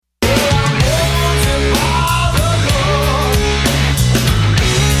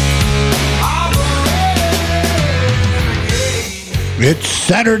It's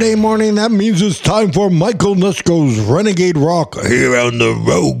Saturday morning. That means it's time for Michael Onesko's Renegade Rock here on the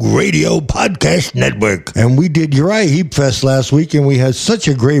Rogue Radio Podcast Network. And we did Uriah Heep Fest last week, and we had such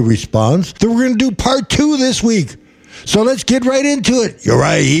a great response that we're going to do part 2 this week. So let's get right into it.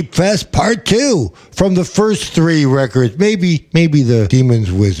 Uriah Heep Fest part 2 from the first 3 records. Maybe the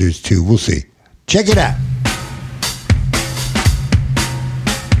Demons Wizards too. We'll see. Check it out.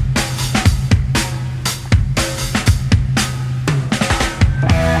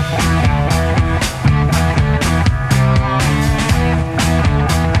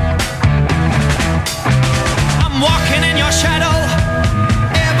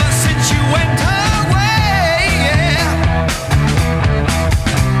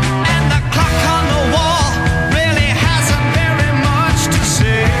 Really hasn't very much to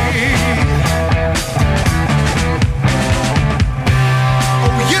say.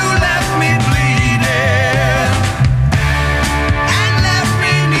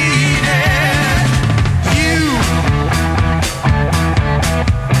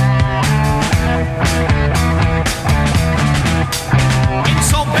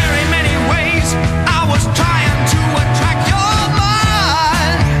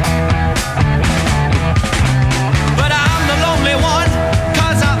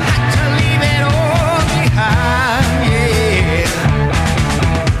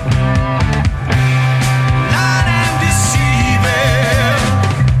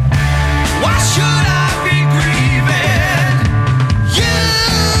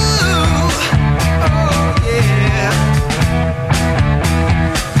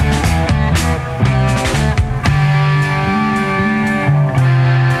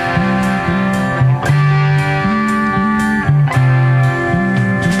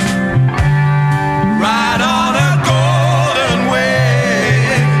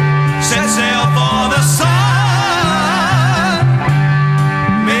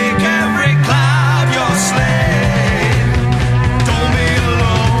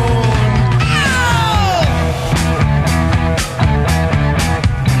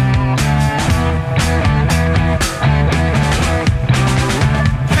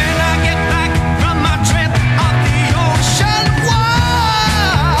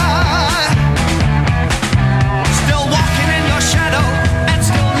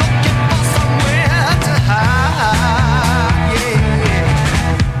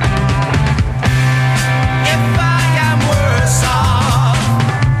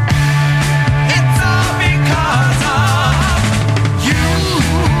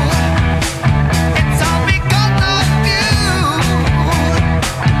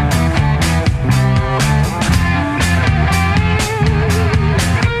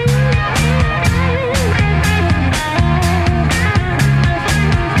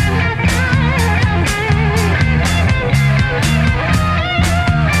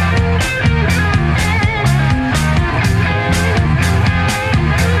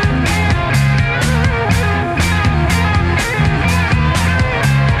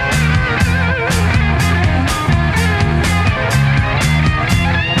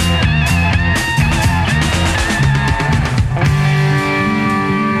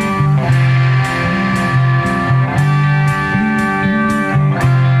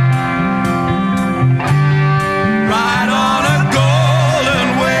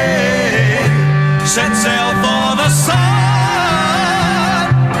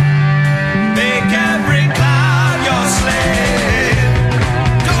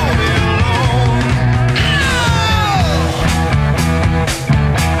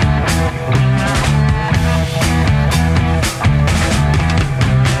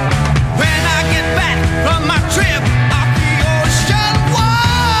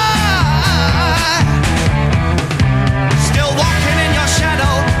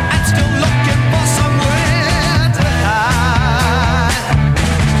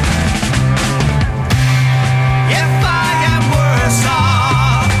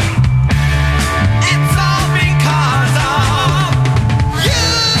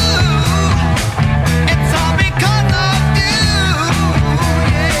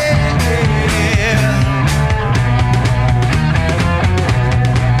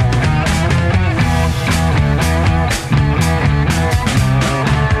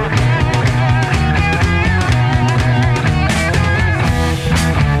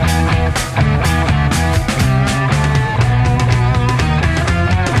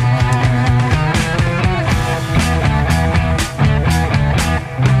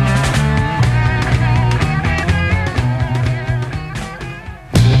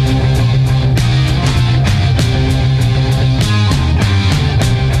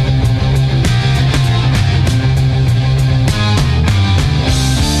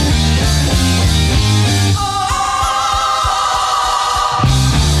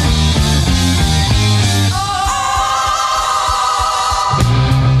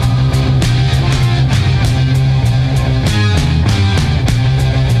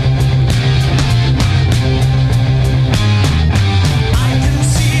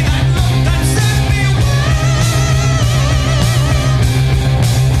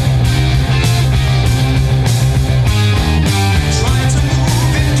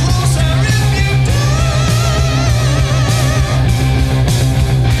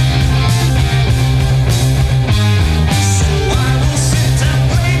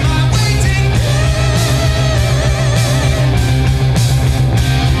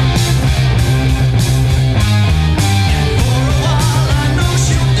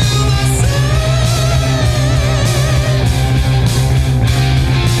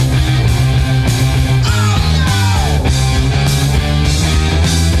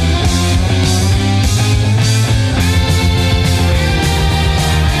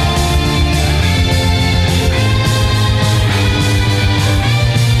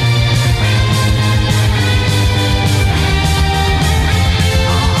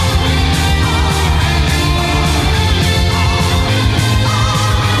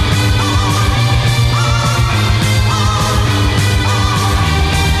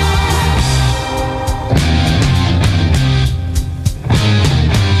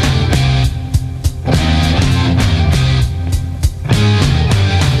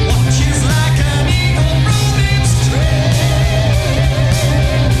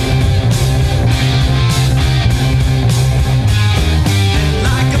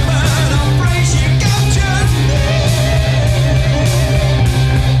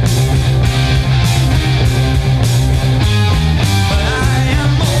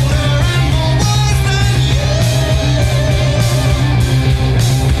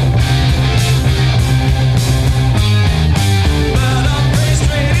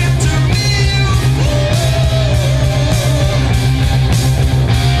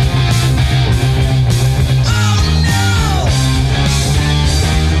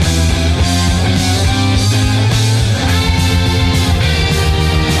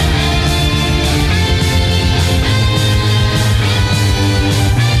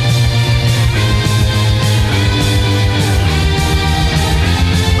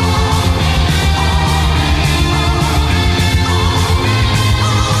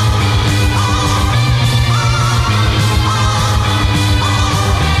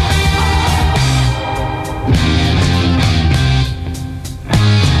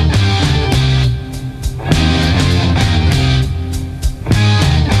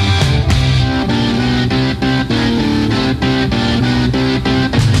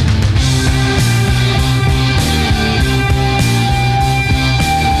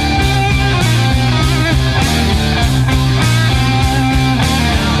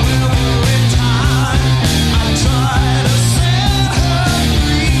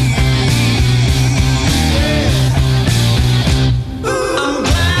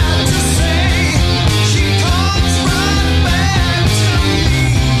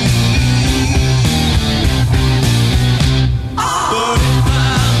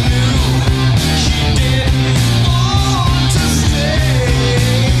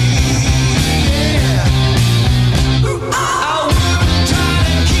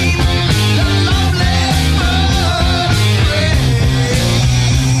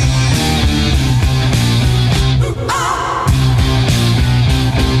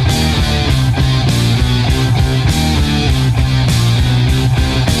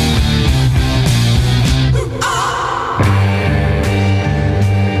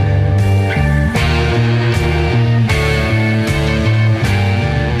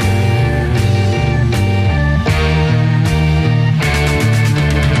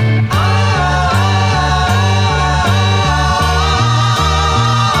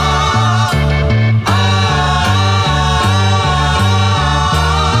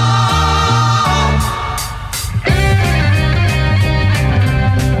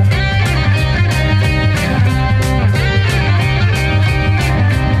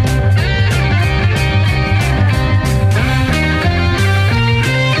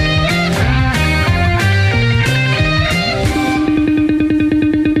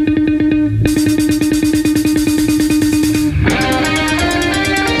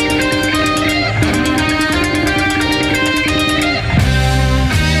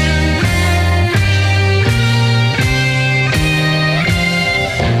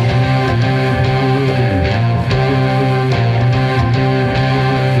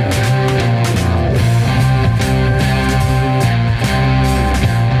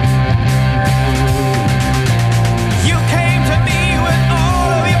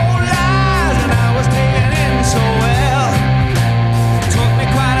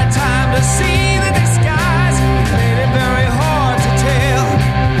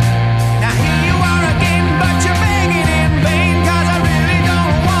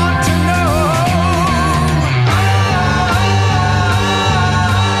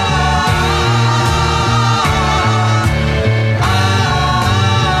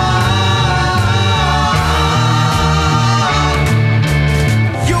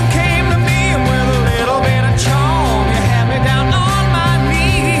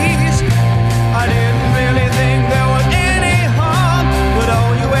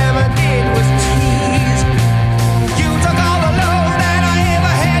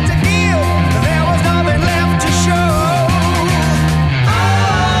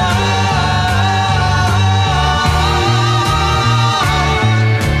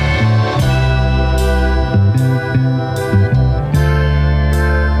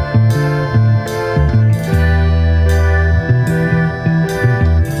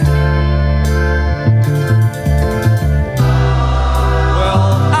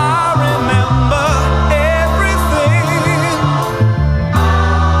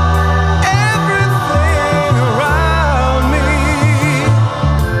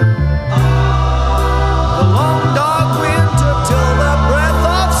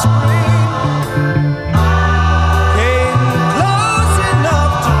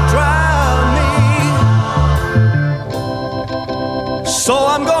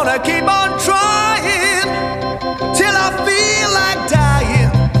 gonna keep on trying till I feel like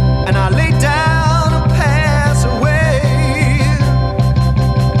dying, and I lay down and pass away.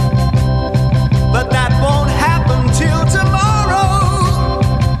 But that won't happen till tomorrow,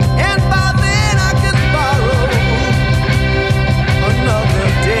 and by then I can borrow another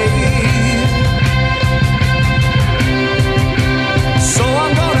day. So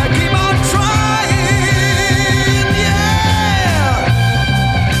I'm gonna keep on trying, yeah.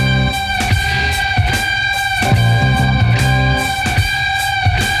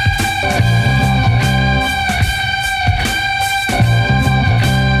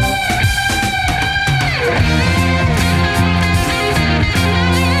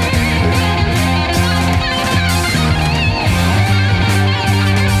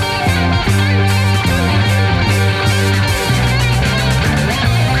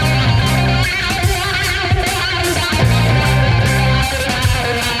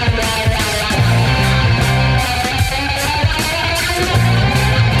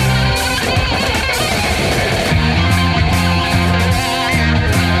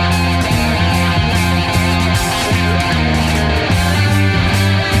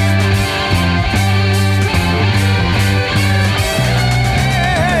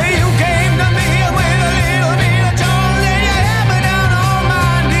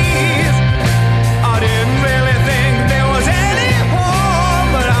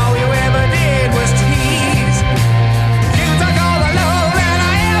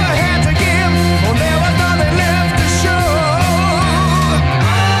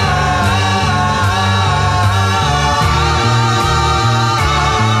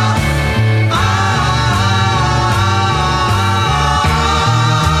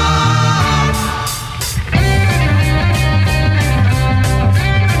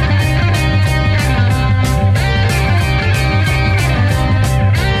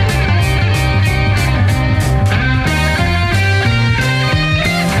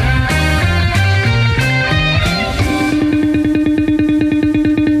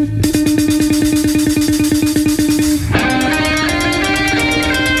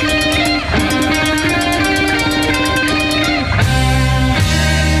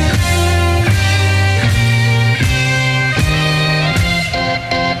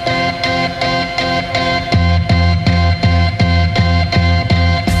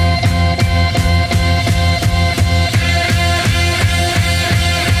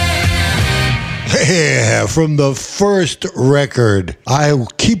 Yeah, from the first record, I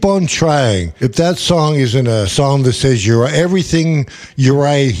Keep On Trying. If that song isn't a song that says everything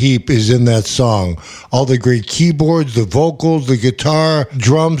Uriah Heep is in that song. All the great keyboards, the vocals, the guitar,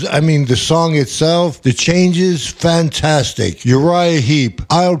 drums. I mean, the song itself, the changes, fantastic. Uriah Heep,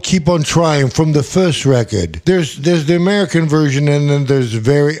 I'll Keep On Trying from the first record. There's the American version, and then there's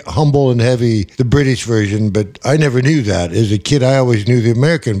very humble and heavy, the British version, but I never knew that. As a kid, I always knew the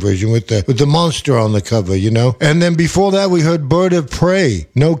American version with the monster on the cover, you know? And then before that, we heard Bird of Prey.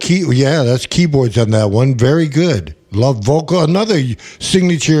 No key, yeah, that's keyboards on that one. Very good. Love vocal, another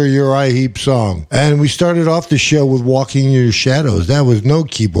signature Uriah Heep song. And we started off the show with Walking in Your Shadows. That was no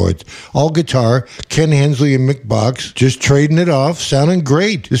keyboards. All guitar, Ken Hensley and Mick Box, just trading it off, sounding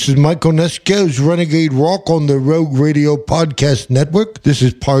great. This is Mike Onesko's Renegade Rock on the Rogue Radio Podcast Network. This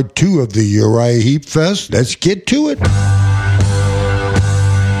is part 2 of the Uriah Heep Fest. Let's get to it.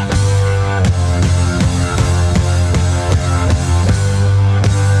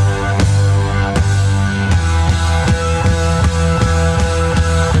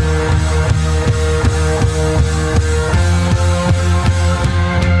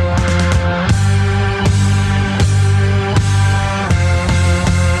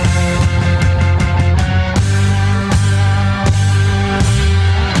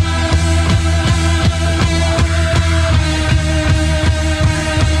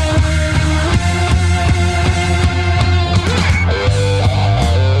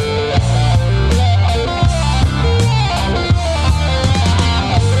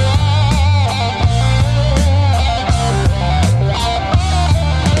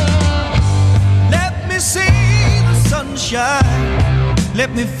 Let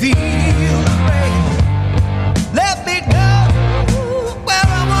me feel the rain. Let me go where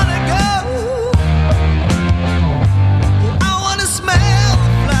I wanna go. I wanna smell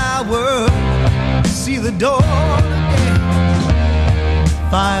the flower, see the dawn again.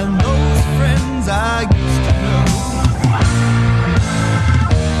 Find those friends I used to know.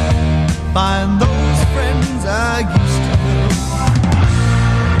 Find those friends I used to know.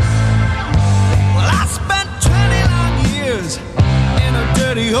 Well, I spent 20 long years in a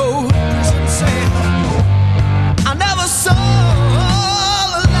dirty old prison cell. I never saw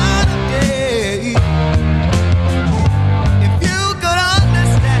the light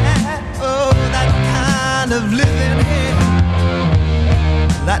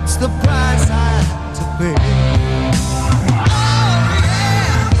That's the price I have to pay. Oh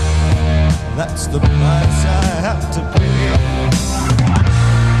yeah, that's the price I have to pay.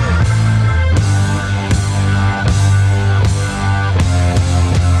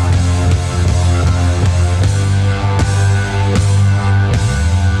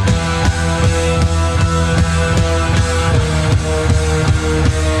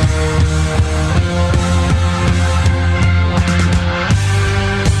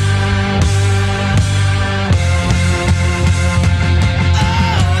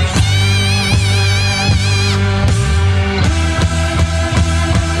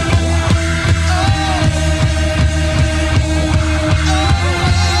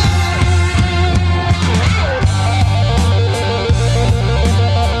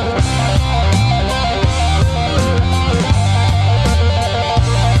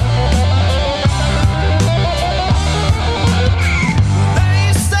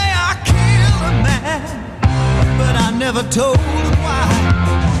 Never told them why,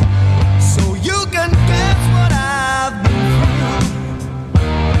 so you can guess what I've been through.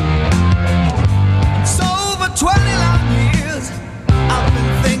 And so for 20 long years I've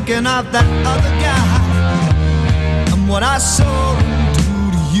been thinking of that other guy and what I saw him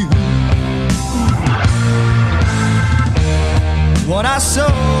do to you. What I saw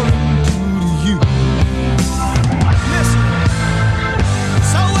him do to you. Listen.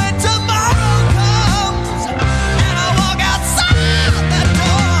 So when tomorrow comes and I walk outside that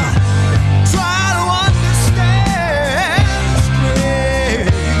door, try to understand straight.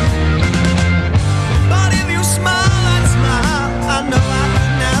 But if you smile and smile, I know I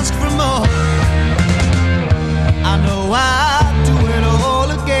couldn't ask for more. I know I'd do it all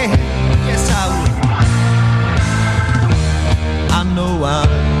again. Yes, I would. I know I'd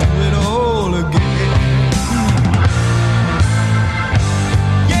do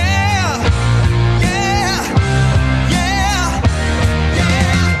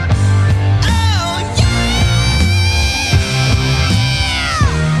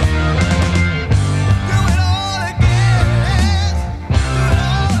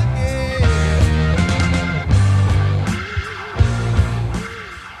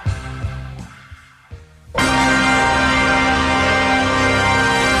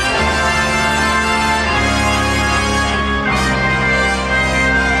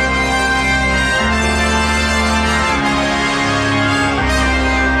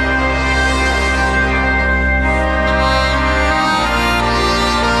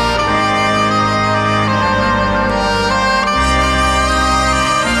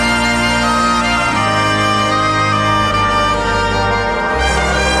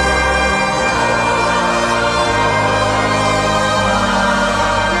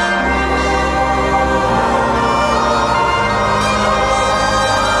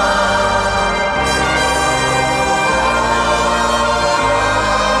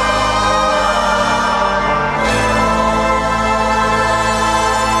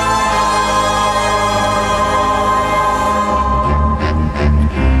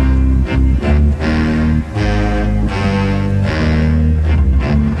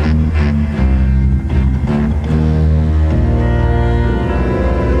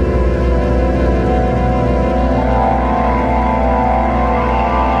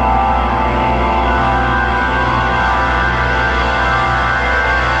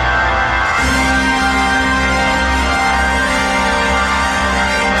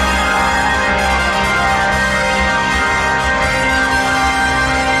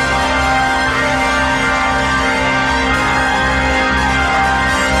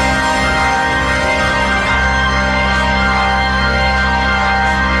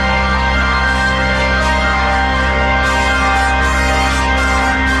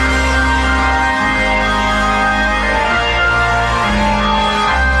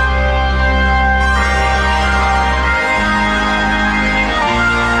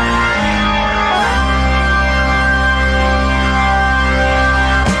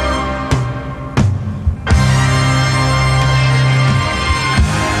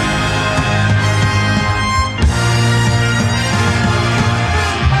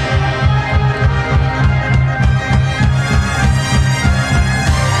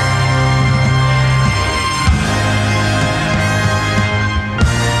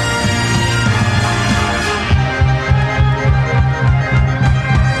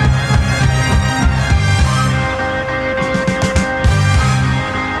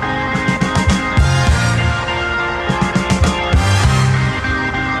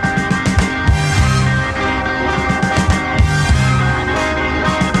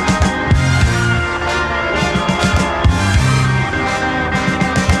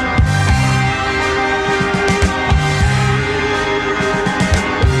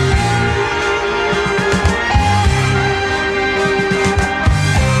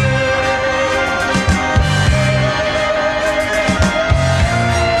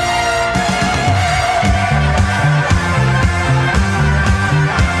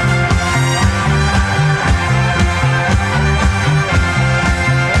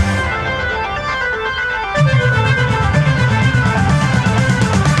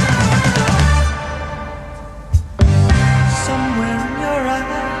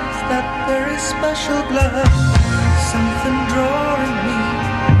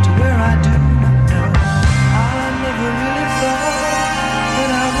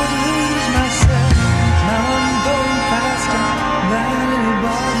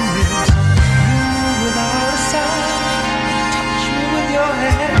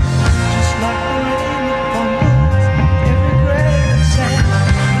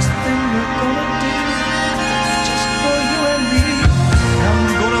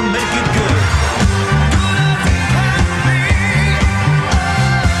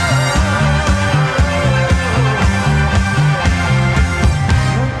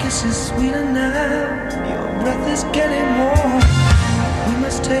now, your breath is getting warm. We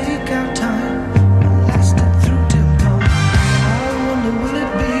must take our time and last it through till dawn. I wonder, will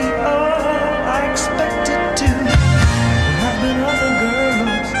it be all I expected to? There have been other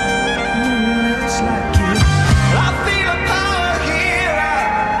girls, no one else like you. I feel a power here I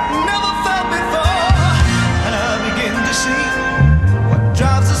never felt before, and I begin to see what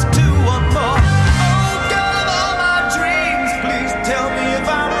drives us to want more. Oh, girl of all my dreams, please tell me if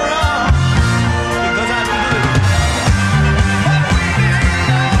I'm wrong, because I do believe that we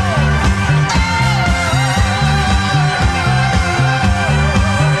belong.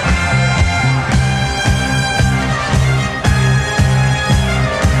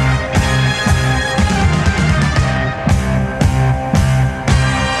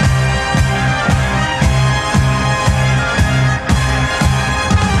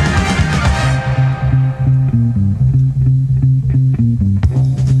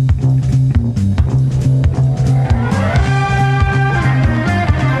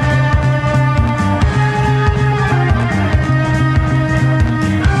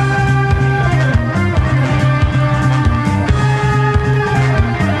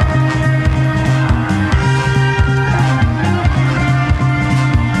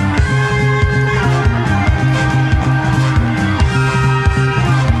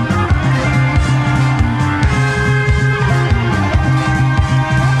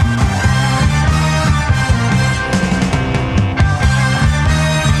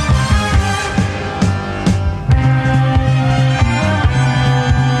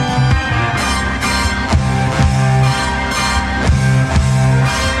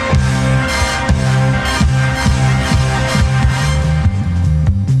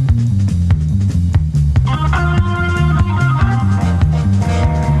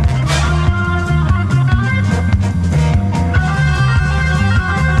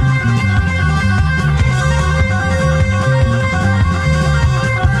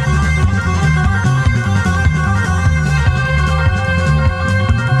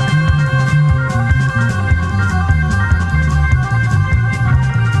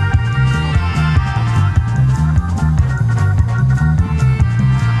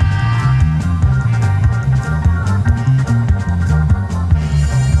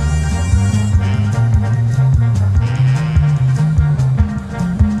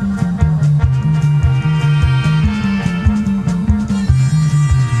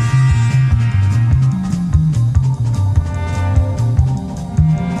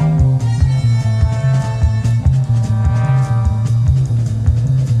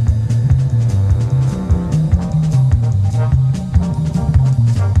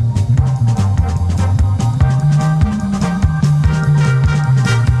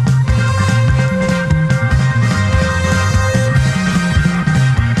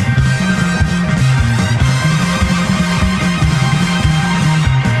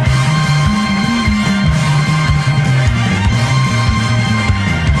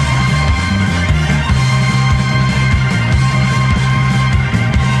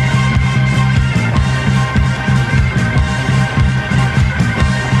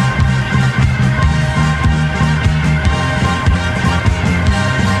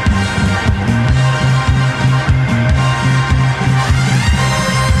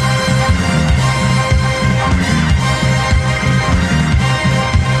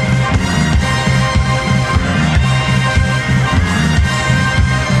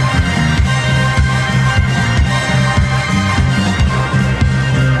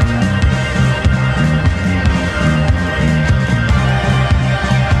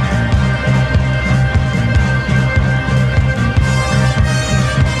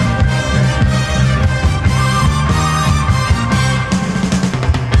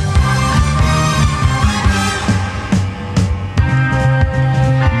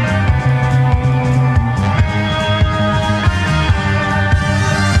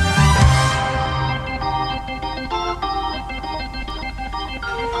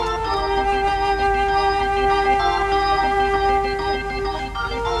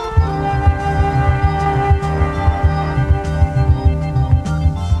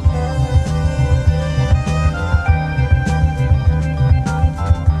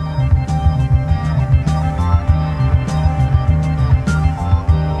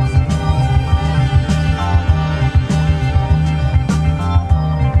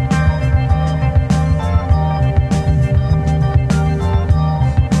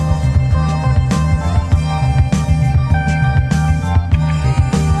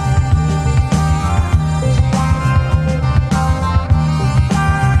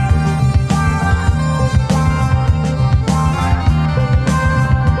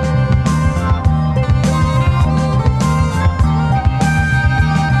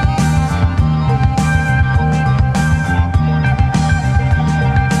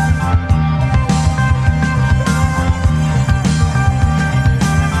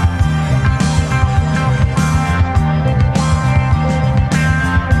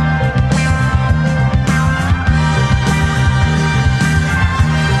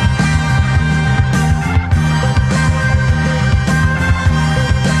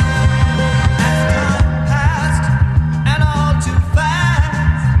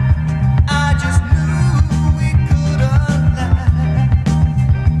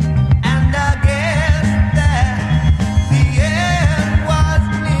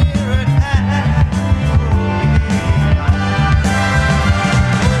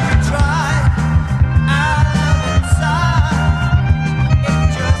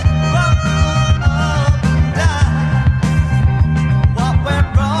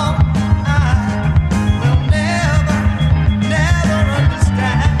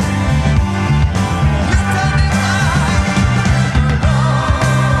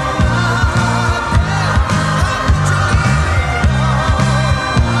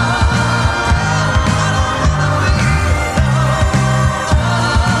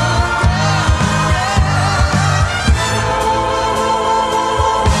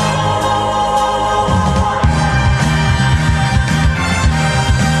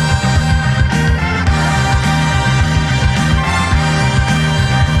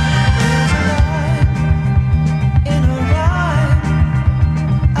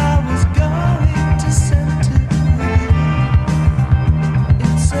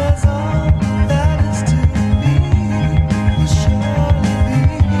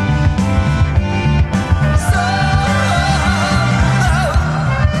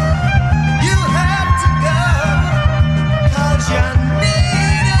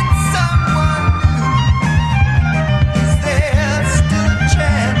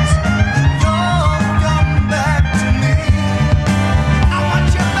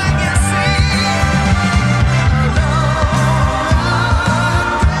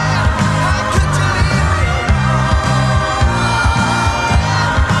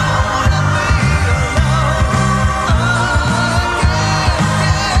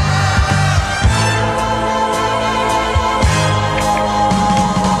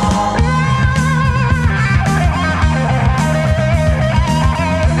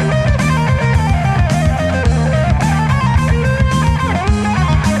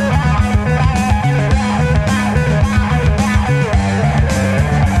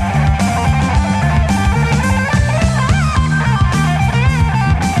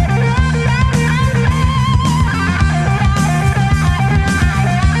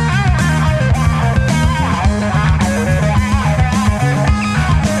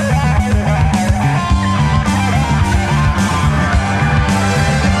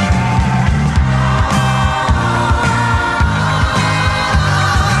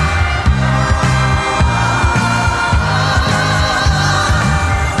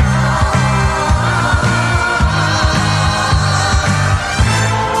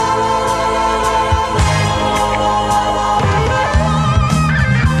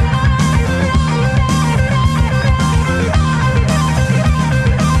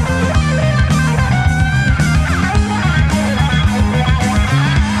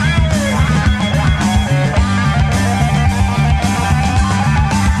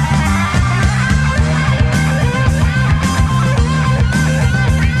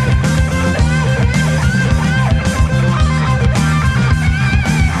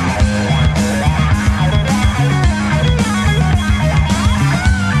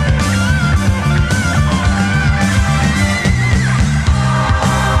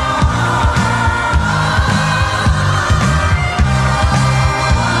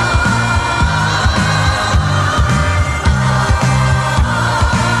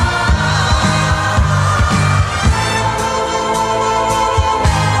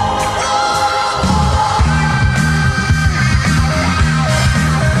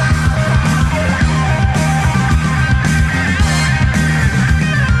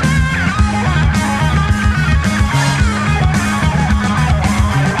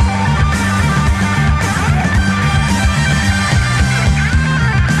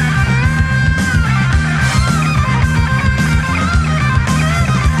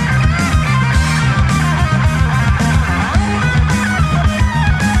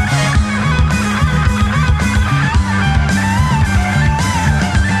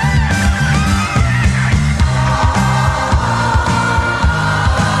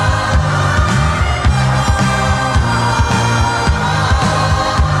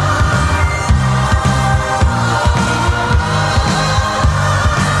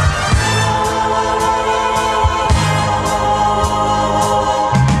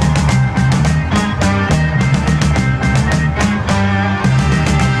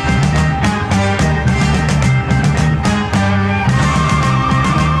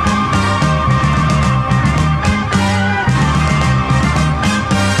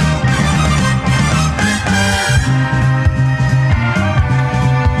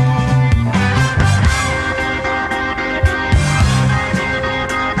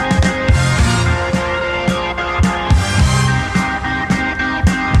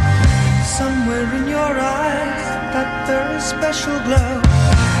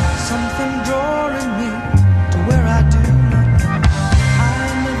 something drawing me to where I do not. I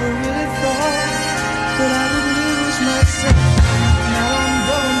never really thought that I would lose myself. Now I'm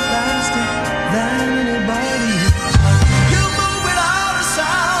going faster than anybody else. You move without a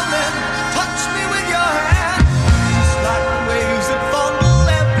sound and touch me with your hand, just like the waves that fondle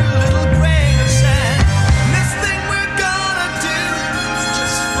every little grain of sand. And this thing we're gonna do is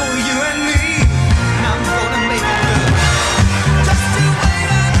just for you and me, and I'm gonna make it good. Just you wait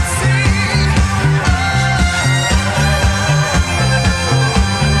and see.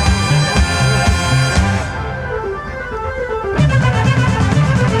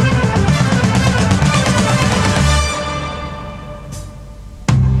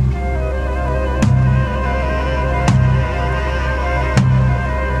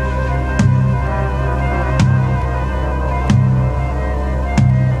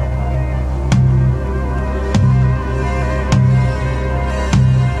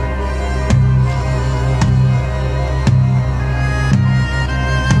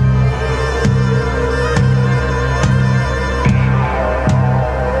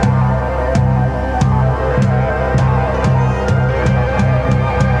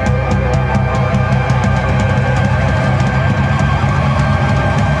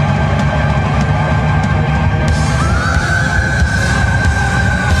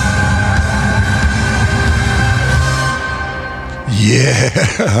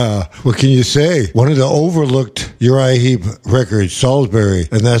 Yeah, what can you say? One of the overlooked Uriah Heep records, Salisbury,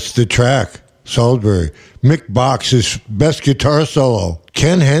 and that's the track, Salisbury. Mick Box's best guitar solo,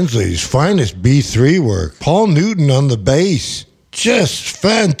 Ken Hensley's finest B3 work, Paul Newton on the bass. Just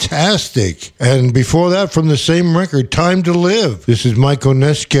fantastic. And before that, from the same record, Time to Live. This is Mike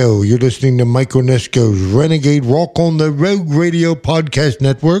Onesko. You're listening to Mike Onesko's Renegade Rock on the Rogue Radio Podcast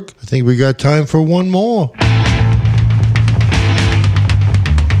Network. I think we got time for one more.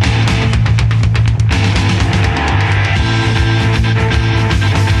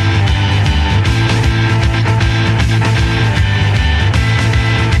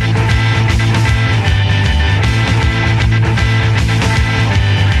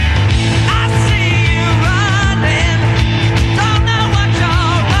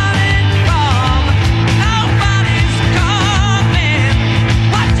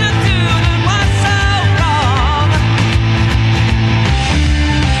 What you doing? What's so wrong?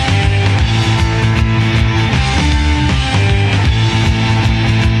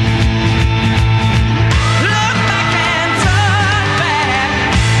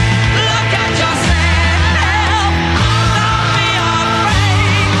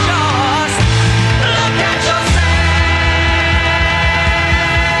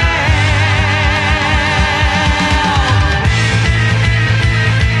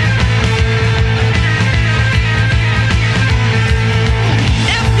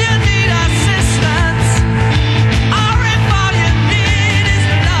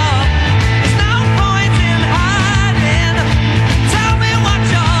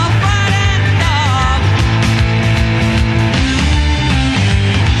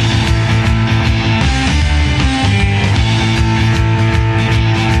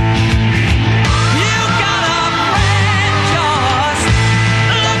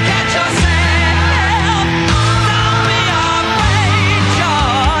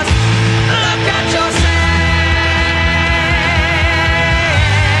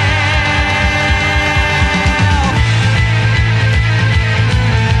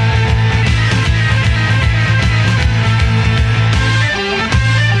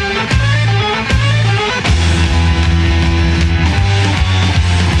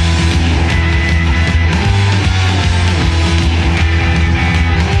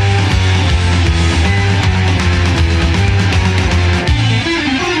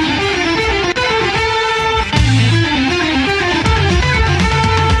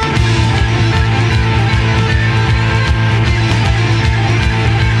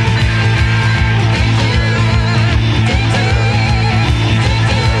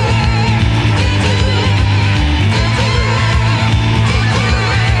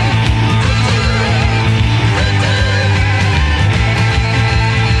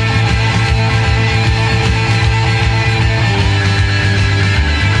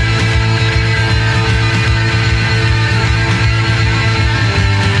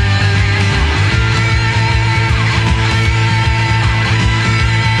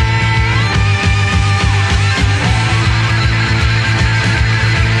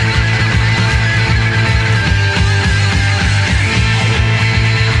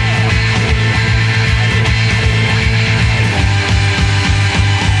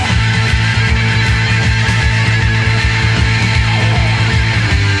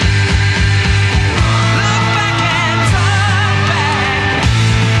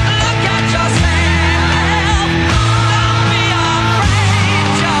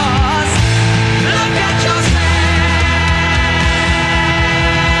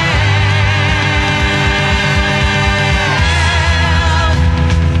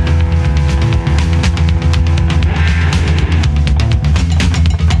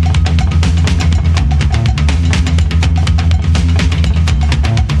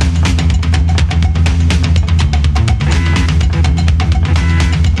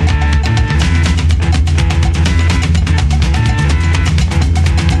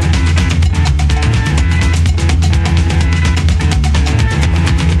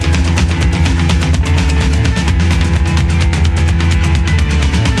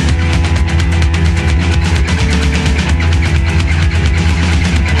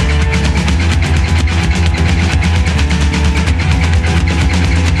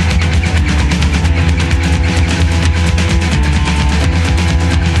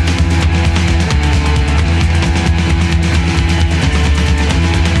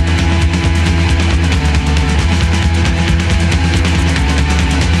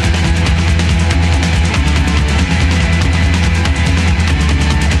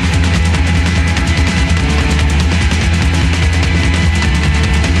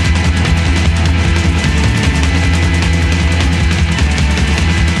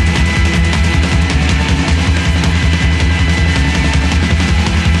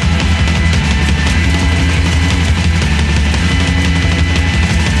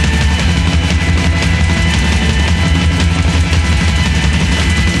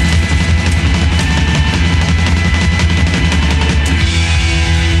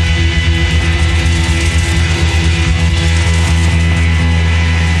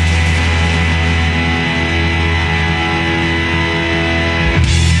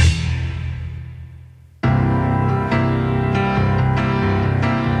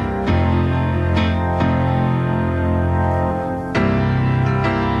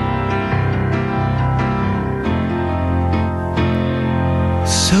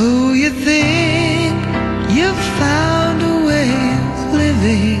 So you think you've found a way of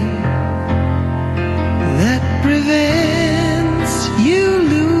living that prevents you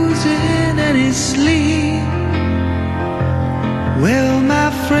losing any sleep? Well,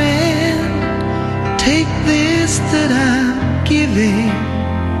 my friend, take this that I'm giving.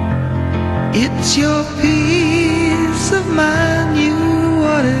 It's your peace of mind you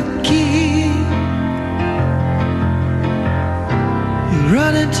ought to keep. You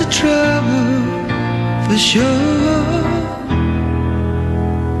run into trouble for sure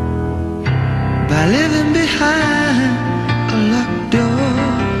by living behind a locked door.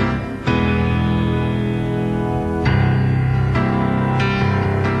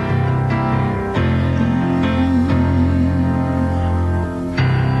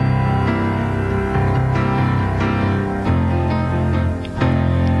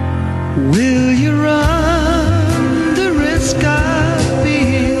 Will you run the risk of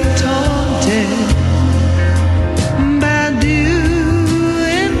being taunted by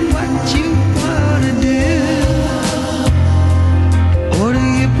doing what you want to do? Or do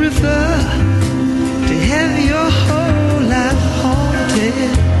you prefer to have your whole life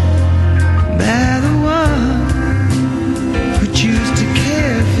haunted by the one who chooses to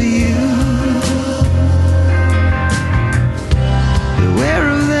care for you? Beware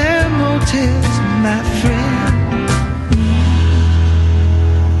of their motives, my friend.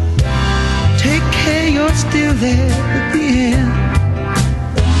 Take care you're still there at the end.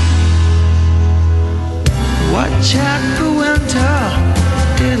 Watch out for winter,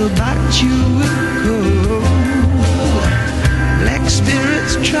 it'll bite you with cold. Black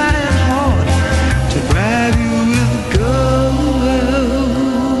spirits trying hard to bribe you with gold.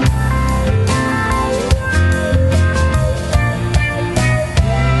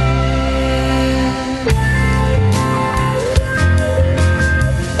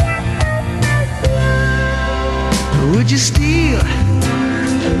 Would you steal a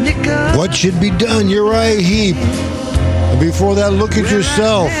nickel? What should be done? Uriah Heep. And before that, look at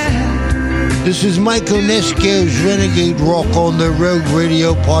yourself. This is Mike Onesko's Renegade Rock on the Rogue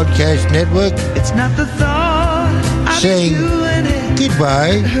Radio Podcast Network. It's not the thought saying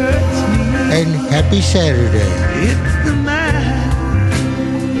goodbye and happy Saturday. It's the